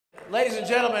Ladies and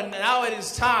gentlemen, now it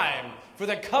is time for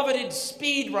the coveted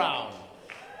speed round,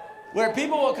 where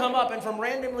people will come up and from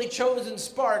randomly chosen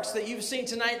sparks that you've seen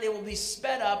tonight, they will be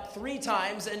sped up 3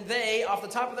 times, and they, off the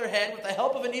top of their head, with the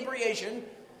help of inebriation,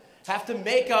 have to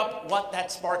make up what that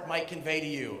spark might convey to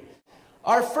you.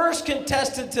 Our first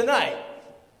contestant tonight,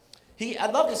 I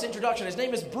love this introduction. His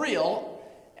name is Briel,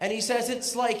 and he says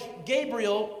it's like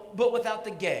Gabriel, but without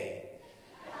the gay.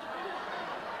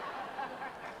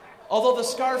 Although the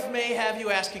scarf may have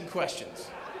you asking questions.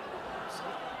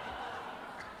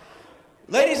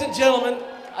 Ladies and gentlemen,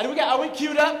 are we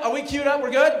queued up? Are we queued up?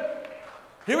 We're good?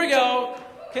 Here we go.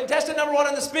 Contestant number 1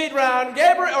 on the speed round,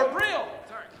 Gabriel, or Briel.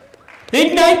 Sorry.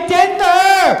 Ignite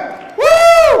Denver!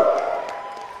 Woo!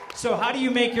 So how do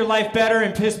you make your life better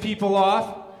and piss people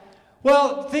off?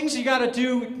 Well, things you gotta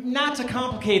do, not to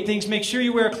complicate things, make sure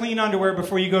you wear clean underwear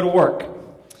before you go to work.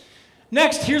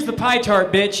 Next, here's the pie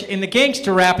chart, bitch, and the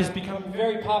gangster rap has become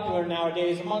very popular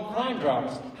nowadays among crime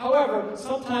dramas. However,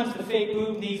 sometimes the fake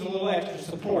boob needs a little extra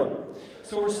support.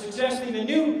 So we're suggesting the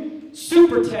new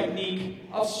super technique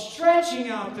of stretching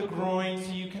out the groin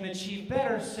so you can achieve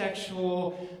better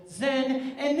sexual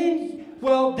zen, and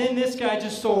then this guy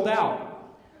just sold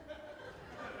out.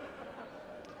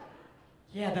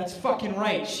 Yeah, that's fucking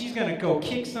right. She's gonna go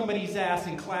kick somebody's ass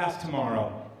in class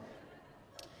tomorrow.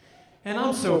 And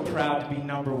I'm so proud to be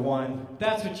number 1.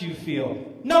 That's what you feel.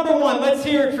 Number 1, let's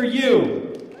hear it for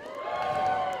you.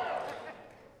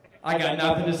 I got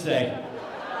nothing to say.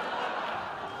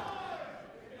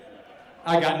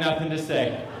 I got nothing to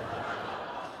say.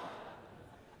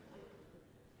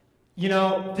 You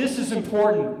know, this is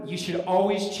important. You should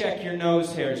always check your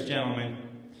nose hairs, gentlemen.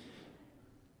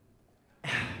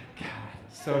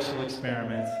 Social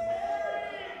experiments.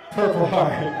 Purple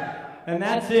Heart. And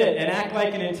that's it. And act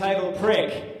like an entitled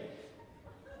prick.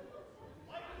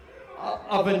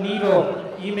 Of a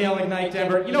needle. Email Ignite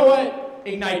Denver. You know what?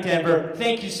 Ignite Denver,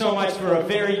 thank you so much for a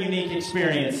very unique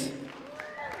experience.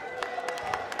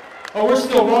 Oh, we're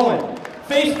still rolling.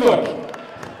 Facebook.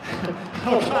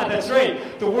 Oh God, that's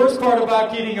right. The worst part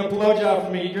about getting a blowjob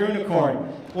from a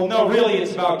unicorn. Well, no, really,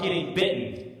 it's about getting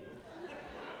bitten.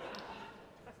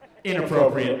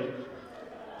 Inappropriate.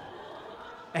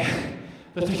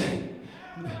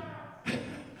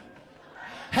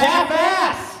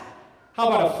 Half-ass! How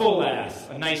about a full ass?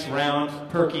 A nice round,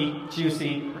 perky,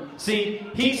 juicy. See,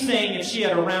 he's saying if she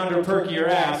had a rounder, perkier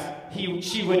ass,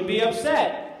 she wouldn't be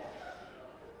upset.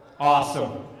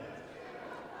 Awesome.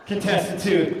 Contestant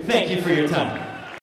 2, thank you for your time.